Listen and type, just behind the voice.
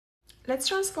Let's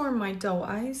transform my doe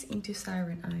eyes into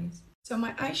siren eyes. So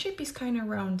my eye shape is kind of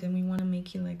round and we want to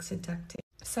make it like seductive.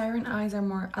 Siren eyes are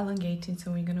more elongated,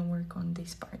 so we're gonna work on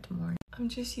this part more. I'm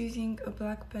just using a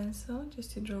black pencil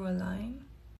just to draw a line.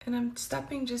 And I'm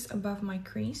stopping just above my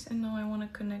crease, and now I want to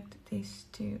connect this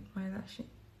to my lashes.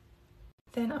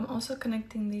 Then I'm also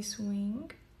connecting this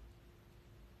wing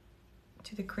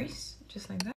to the crease, just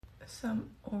like that. Some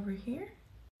over here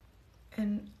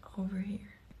and over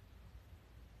here.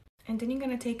 And then you're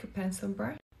gonna take a pencil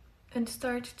brush and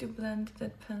start to blend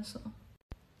that pencil.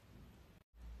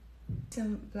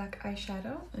 Some black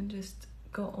eyeshadow and just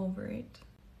go over it.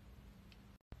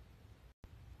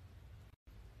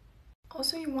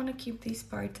 Also, you want to keep this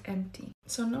part empty,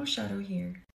 so no shadow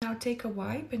here. Now take a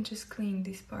wipe and just clean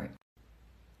this part.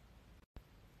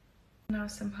 Now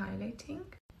some highlighting.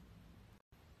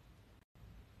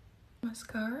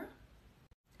 Mascara.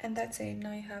 And that's it,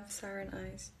 now you have siren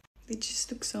eyes. They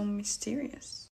just look so mysterious.